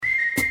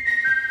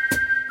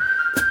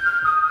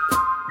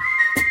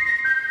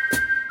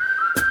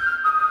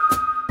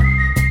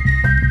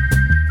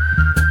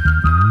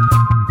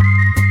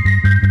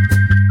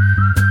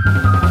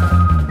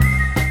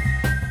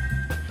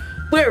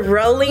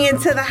rolling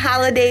into the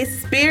holiday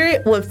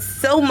spirit with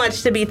so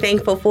much to be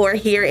thankful for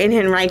here in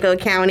Henrico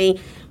County.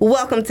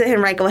 Welcome to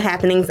Henrico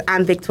Happenings.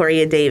 I'm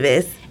Victoria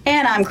Davis.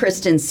 And I'm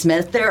Kristen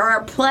Smith. There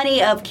are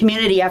plenty of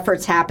community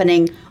efforts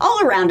happening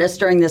all around us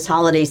during this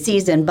holiday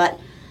season, but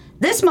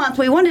this month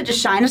we wanted to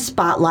shine a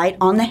spotlight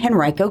on the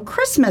Henrico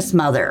Christmas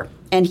Mother.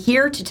 And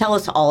here to tell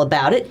us all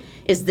about it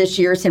is this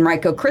year's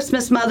Henrico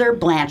Christmas Mother,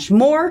 Blanche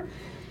Moore.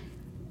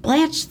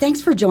 Blanche, thanks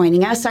for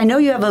joining us. I know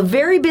you have a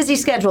very busy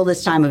schedule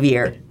this time of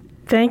year.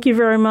 Thank you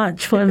very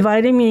much for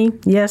inviting me.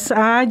 Yes,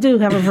 I do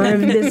have a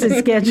very busy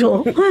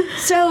schedule.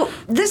 So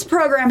this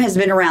program has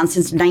been around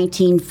since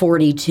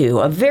 1942,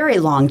 a very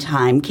long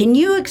time. Can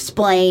you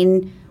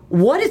explain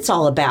what it's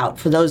all about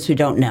for those who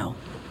don't know?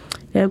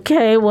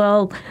 Okay,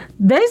 well,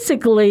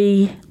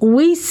 basically,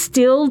 we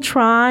still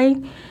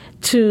try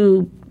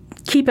to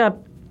keep our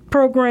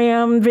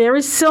program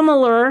very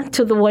similar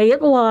to the way it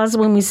was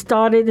when we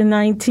started in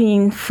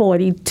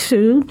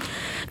 1942.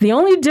 The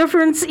only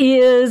difference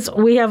is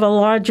we have a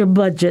larger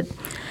budget.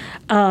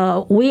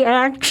 We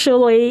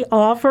actually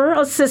offer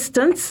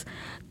assistance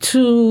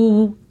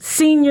to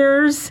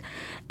seniors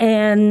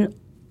and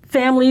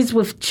families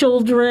with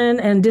children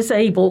and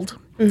disabled.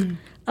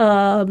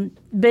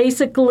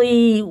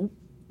 Basically,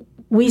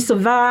 we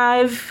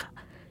survive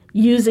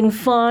using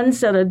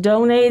funds that are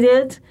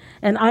donated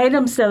and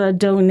items that are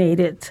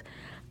donated.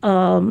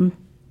 Henrico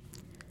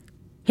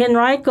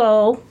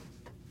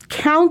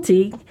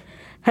County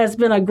has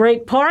been a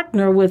great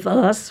partner with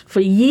us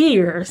for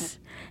years,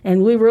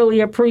 and we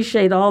really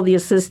appreciate all the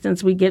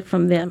assistance we get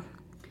from them.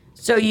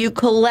 So you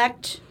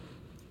collect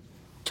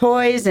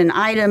toys and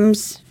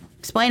items.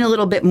 Explain a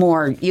little bit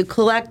more. You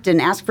collect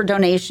and ask for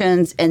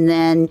donations, and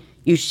then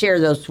you share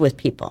those with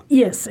people.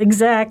 Yes,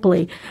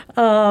 exactly.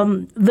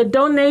 The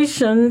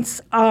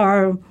donations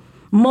are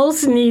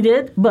most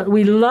needed, but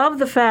we love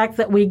the fact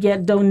that we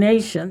get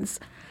donations.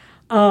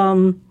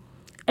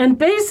 And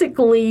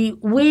basically,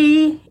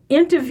 we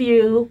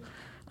interview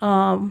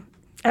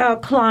our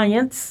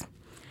clients,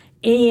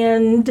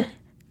 and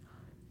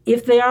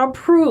if they are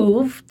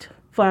approved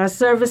for our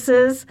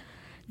services,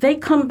 they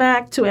come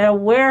back to our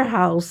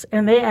warehouse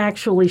and they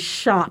actually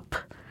shop.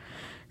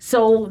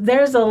 So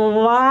there's a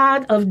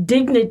lot of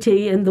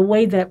dignity in the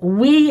way that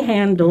we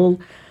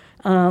handle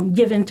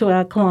giving to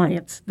our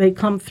clients. They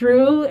come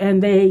through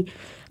and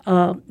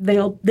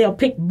they'll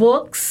pick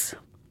books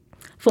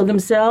for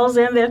themselves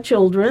and their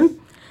children.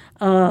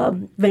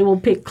 They will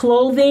pick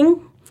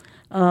clothing.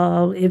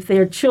 If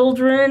they're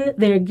children,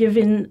 they're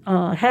given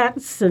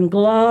hats and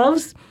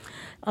gloves,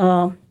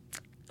 the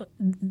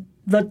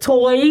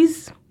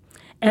toys,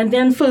 and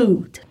then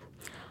food.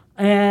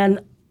 And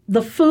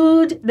the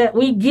food that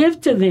we give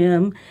to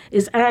them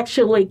is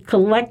actually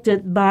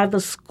collected by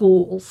the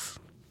schools.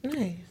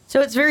 Nice. So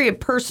it's very a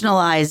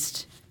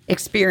personalized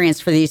experience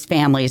for these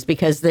families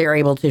because they're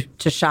able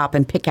to shop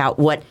and pick out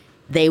what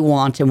they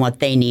want and what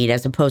they need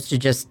as opposed to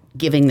just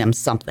giving them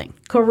something.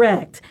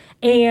 Correct.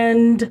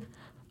 And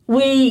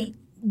we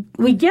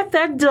get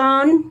that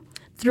done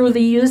through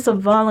the use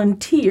of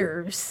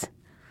volunteers.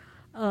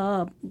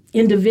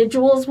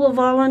 Individuals will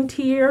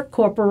volunteer,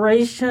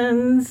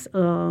 corporations,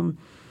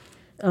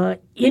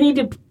 any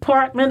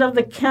department of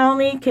the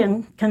county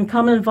can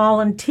come and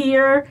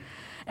volunteer.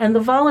 And the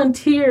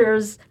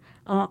volunteers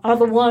are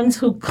the ones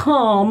who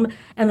come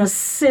and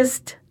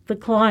assist the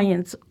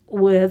clients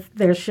with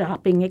their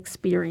shopping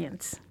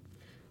experience.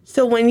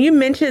 So when you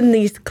mention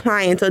these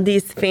clients or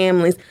these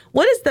families,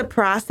 what is the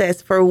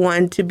process for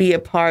one to be a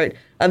part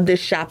of this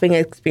shopping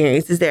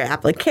experience? Is there an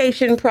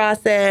application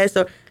process,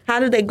 or how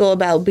do they go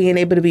about being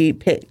able to be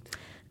picked?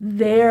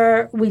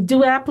 We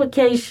do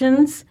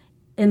applications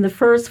in the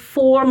first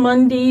 4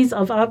 Mondays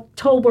of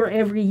October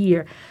every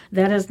year.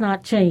 That has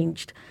not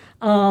changed.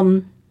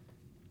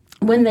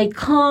 When they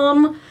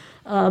come,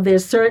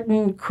 there's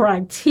certain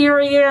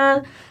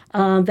criteria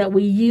that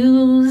we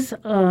use.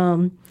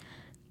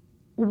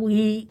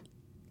 We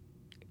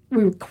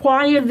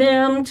require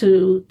them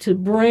to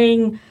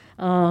bring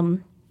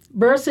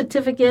birth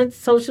certificates,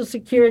 Social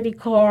Security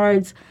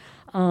cards,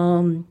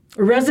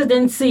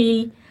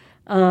 residency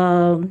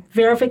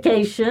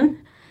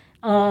verification,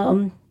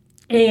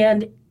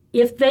 and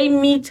if they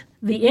meet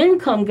the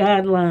income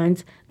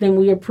guidelines, then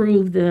we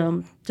approve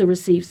them to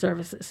receive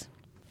services.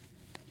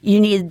 You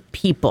need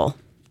people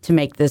to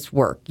make this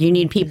work. You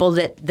need people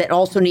that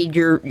also need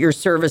your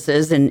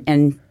services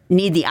and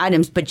need the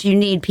items, but you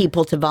need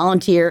people to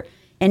volunteer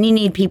and you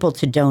need people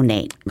to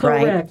donate,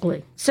 right?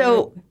 Correctly.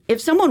 So if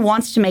someone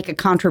wants to make a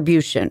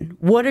contribution,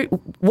 what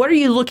are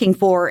you looking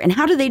for and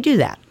how do they do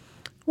that?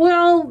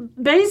 Well,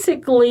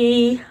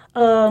 basically,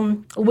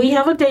 we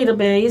have a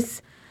database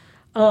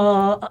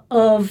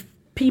of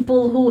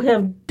people who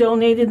have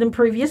donated in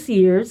previous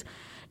years,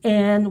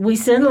 and we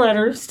send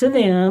letters to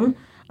them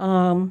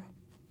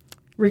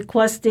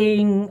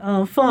requesting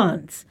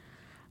funds.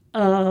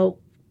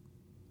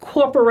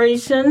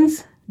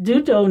 Corporations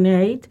do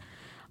donate,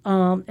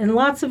 and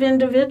lots of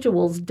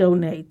individuals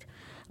donate.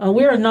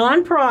 We're a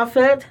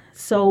nonprofit,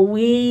 so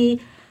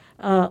we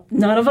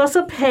None of us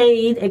are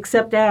paid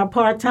except our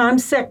part-time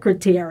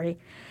secretary.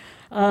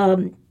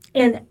 And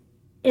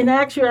in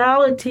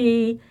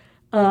actuality,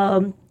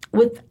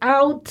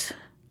 without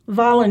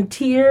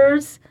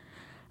volunteers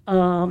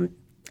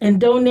and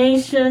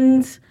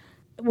donations,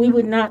 we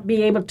would not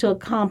be able to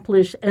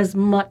accomplish as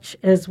much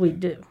as we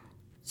do.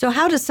 So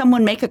how does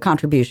someone make a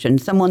contribution,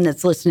 someone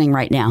that's listening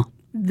right now?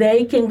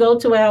 They can go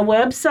to our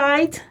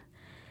website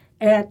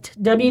at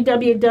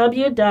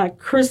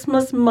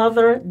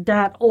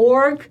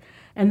www.christmasmother.org,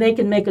 and they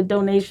can make a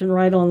donation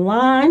right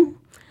online.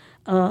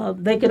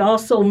 They could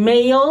also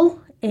mail,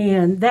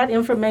 and that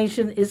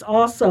information is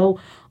also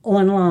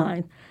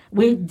online.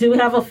 We do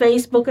have a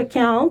Facebook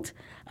account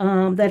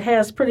that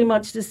has pretty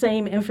much the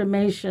same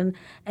information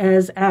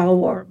as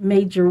our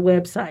major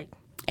website.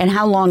 And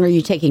how long are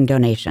you taking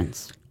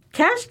donations?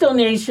 Cash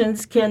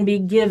donations can be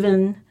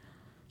given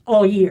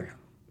all year.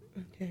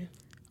 Okay.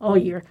 All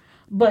year.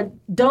 But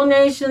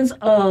donations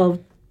of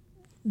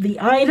the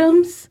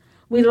items,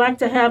 we'd like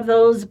to have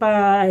those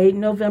by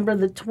November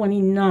the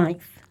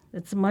 29th.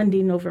 It's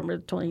Monday, November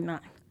the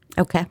 29th.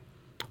 Okay.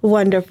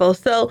 Wonderful.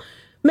 So,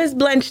 Ms.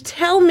 Blanche,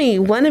 tell me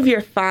one of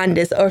your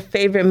fondest or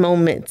favorite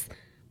moments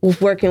with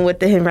working with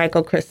the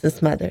Henrico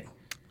Christmas Mother.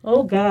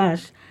 Oh,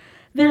 gosh.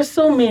 There's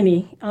so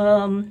many.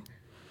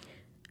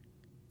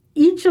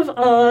 Each of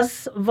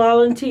us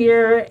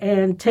volunteer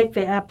and take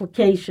the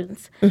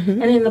applications.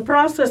 And in the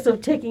process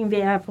of taking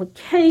the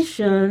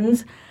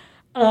applications,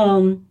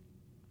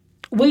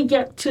 we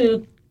get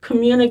to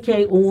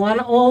communicate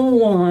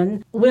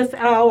one-on-one with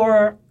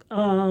our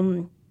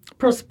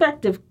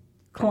prospective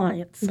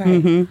clients.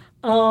 Right.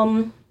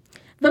 The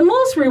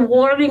most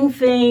rewarding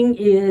thing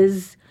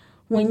is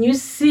when you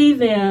see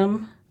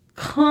them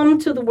come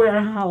to the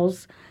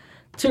warehouse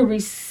to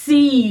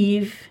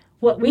receive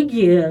what we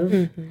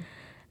give.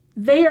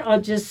 They are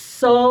just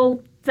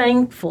so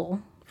thankful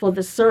for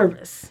the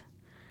service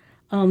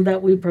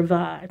that we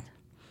provide.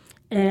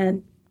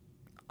 And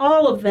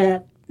all of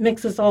that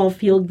makes us all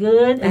feel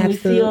good, and we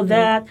feel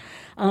that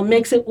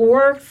makes it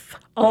worth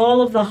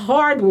all of the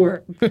hard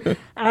work.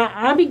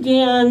 I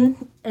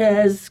began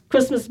as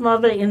Christmas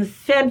Mother in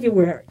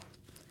February.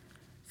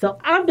 So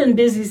I've been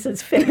busy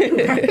since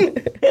February.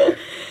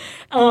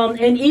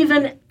 And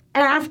even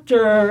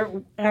after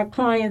our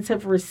clients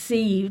have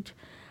received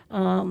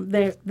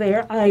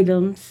their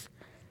items,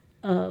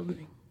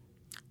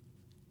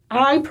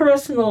 I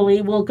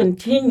personally will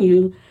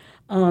continue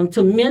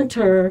to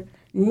mentor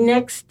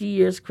next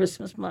year's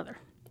Christmas Mother.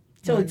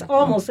 So it's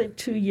almost a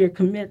 2-year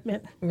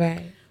commitment.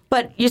 Right.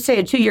 But you say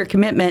a 2-year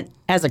commitment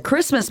as a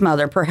Christmas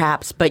Mother,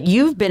 perhaps, but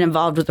you've been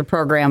involved with the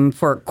program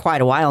for quite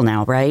a while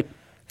now, right?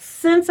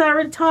 Since I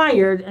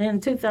retired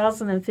in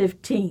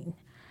 2015,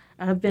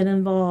 I've been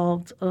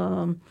involved.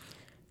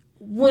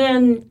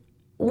 When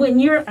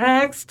you're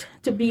asked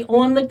to be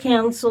on the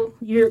council,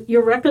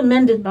 you're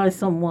recommended by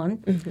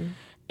someone,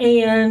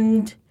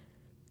 and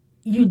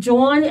you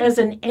join as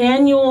an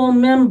annual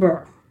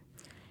member,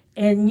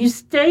 and you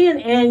stay an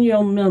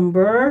annual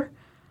member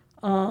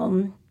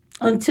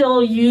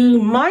until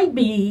you might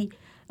be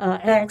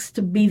asked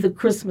to be the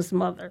Christmas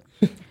Mother.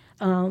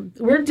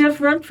 We're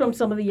different from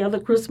some of the other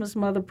Christmas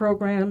Mother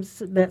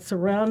programs that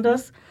surround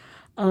us,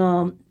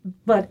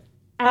 but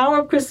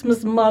our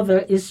Christmas Mother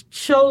is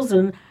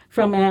chosen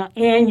from our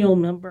annual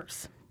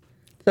members.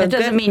 So that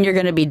doesn't mean you're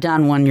going to be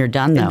done when you're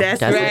done, though.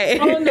 That's does right.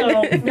 It? Oh,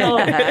 no.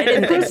 I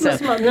didn't think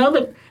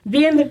so.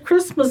 Being the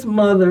Christmas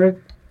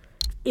Mother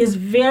is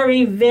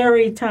very,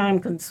 very time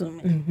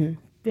consuming.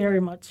 Very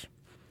much.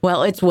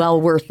 Well, it's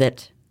well worth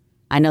it.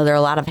 I know there are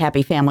a lot of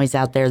happy families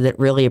out there that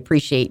really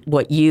appreciate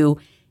what you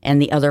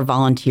and the other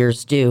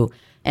volunteers do.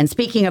 And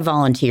speaking of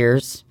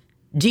volunteers,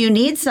 do you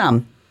need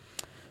some?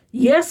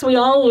 Yes, we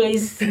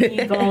always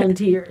need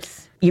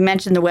volunteers. You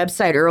mentioned the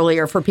website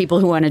earlier for people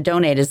who want to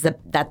donate. Is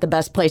that the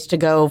best place to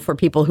go for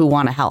people who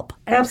want to help?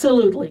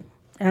 Absolutely.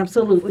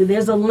 Absolutely.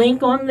 There's a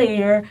link on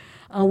there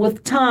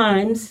with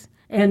times,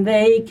 and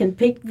they can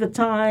pick the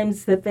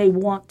times that they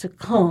want to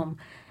come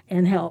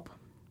and help.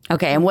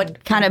 Okay, and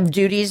what kind of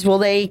duties will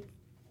they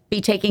be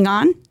taking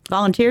on,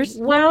 volunteers?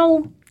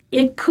 Well,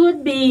 it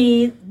could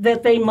be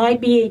that they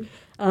might be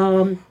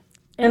an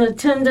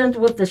attendant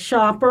with the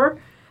shopper.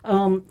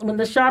 When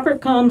the shopper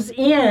comes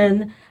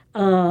in,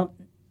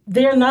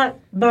 they're not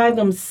by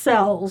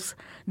themselves.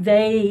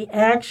 They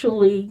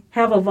actually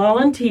have a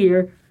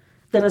volunteer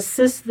that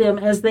assists them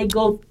as they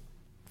go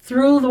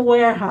through the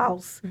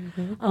warehouse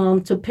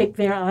to pick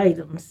their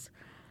items.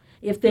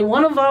 If they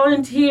want to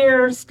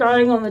volunteer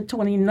starting on the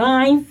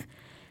 29th,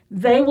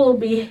 they will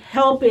be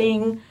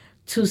helping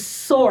to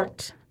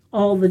sort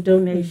all the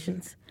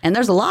donations. And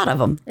there's a lot of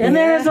them. And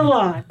there's a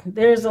lot.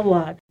 There's a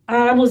lot.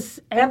 I was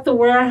at the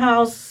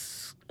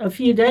warehouse a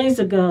few days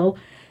ago,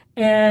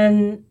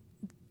 and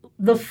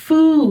the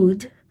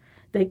food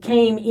that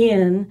came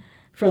in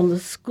from the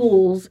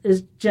schools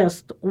is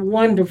just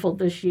wonderful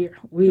this year.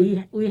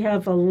 We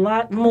have a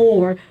lot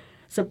more,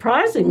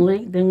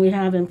 surprisingly, than we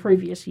have in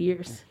previous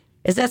years.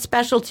 Is that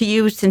special to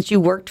you since you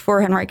worked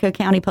for Henrico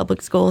County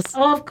Public Schools?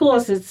 Of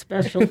course, it's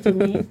special to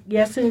me.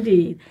 Yes,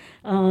 indeed.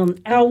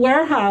 Our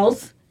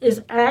warehouse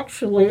is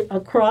actually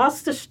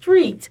across the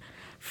street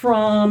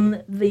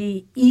from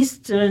the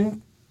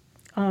Eastern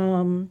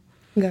Government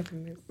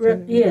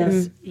Center.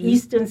 Yes,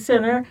 Eastern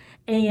Center,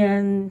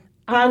 and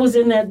I was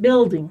in that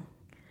building.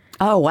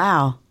 Oh,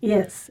 wow.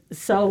 Yes.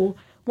 So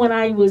when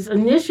I was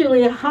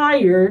initially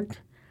hired,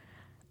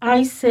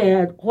 I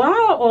said, why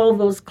are all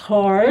those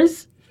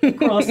cars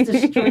across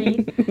the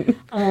street?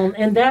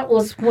 And that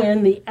was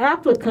when the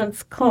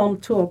applicants come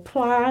to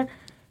apply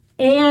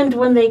and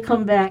when they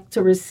come back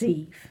to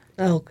receive.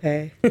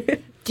 Okay.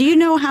 Do you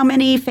know how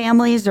many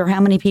families or how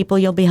many people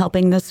you'll be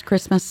helping this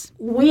Christmas?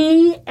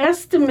 We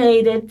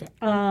estimated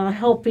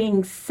helping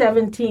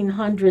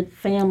 1,700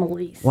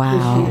 families this year.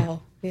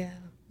 Wow. Yeah.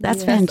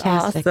 That's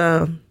fantastic.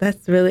 Awesome.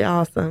 That's really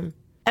awesome.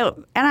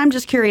 Oh, and I'm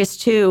just curious,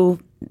 too,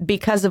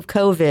 because of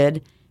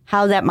COVID,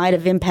 how that might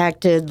have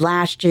impacted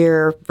last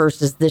year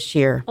versus this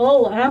year.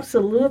 Oh,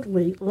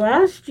 absolutely.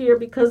 Last year,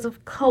 because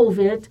of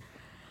COVID,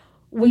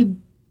 we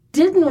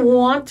didn't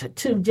want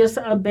to just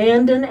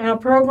abandon our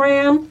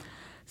program.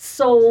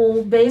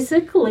 So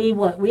basically,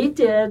 what we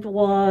did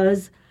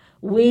was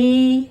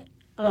we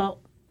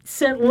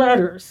sent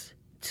letters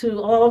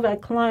to all of our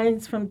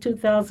clients from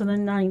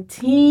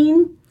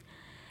 2019,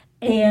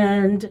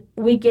 and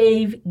we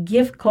gave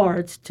gift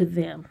cards to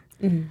them.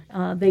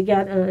 They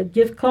got a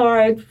gift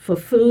card for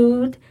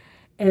food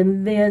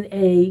and then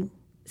a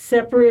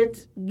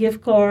separate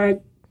gift card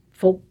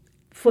for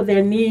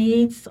their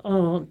needs,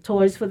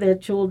 toys for their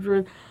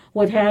children,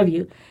 what have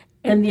you.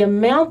 And the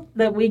amount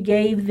that we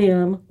gave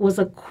them was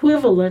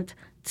equivalent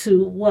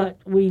to what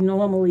we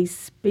normally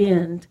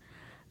spend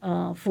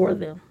for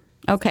them.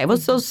 Okay, well,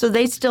 so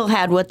they still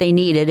had what they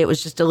needed. It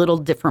was just a little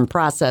different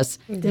process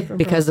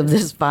because of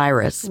this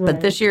virus. Right.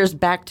 But this year's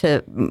back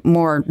to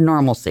more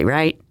normalcy,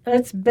 right?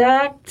 It's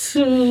back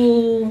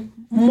to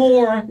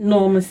more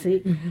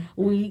normalcy.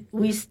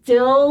 We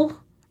still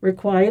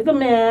require the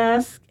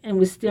mask and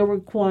we still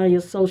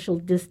require social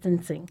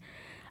distancing.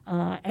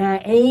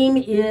 Our aim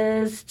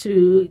is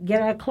to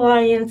get our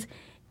clients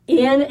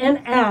in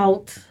and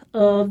out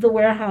of the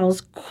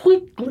warehouse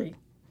quickly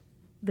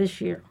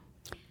this year.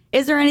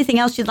 Is there anything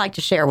else you'd like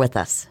to share with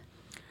us?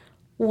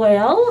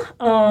 Well,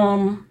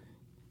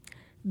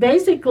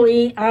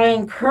 basically, I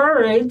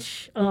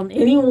encourage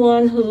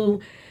anyone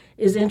who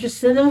is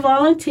interested in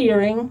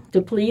volunteering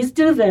to please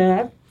do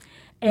that.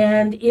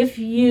 And if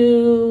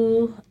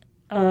you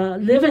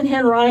live in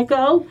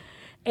Henrico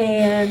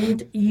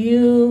and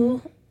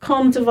you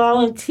come to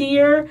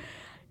volunteer,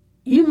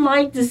 you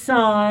might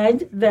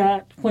decide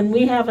that when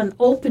we have an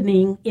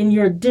opening in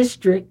your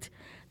district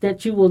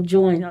that you will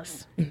join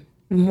us.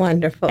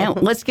 Wonderful.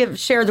 And let's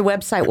share the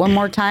website one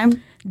more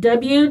time.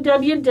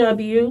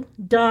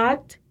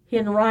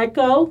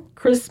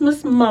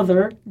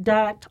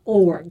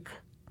 www.henricochristmasmother.org.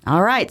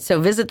 All right,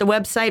 so visit the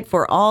website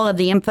for all of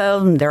the info,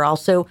 and they're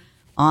also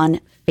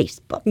on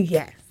Facebook.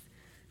 Yes.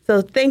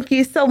 So thank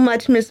you so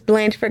much, Ms.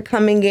 Blanche, for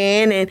coming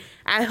in. And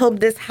I hope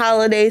this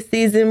holiday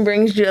season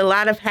brings you a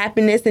lot of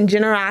happiness and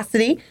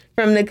generosity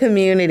from the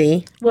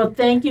community. Well,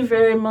 thank you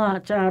very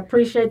much. I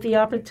appreciate the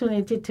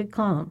opportunity to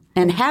come.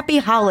 And happy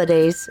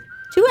holidays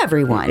to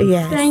everyone.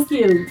 Yes. Thank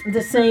you.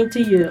 The same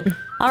to you.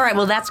 All right,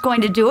 well, that's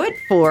going to do it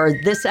for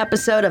this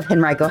episode of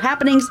Henrico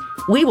Happenings.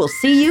 We will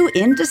see you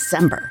in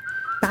December.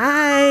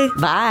 Bye.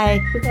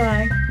 Bye.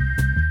 Goodbye.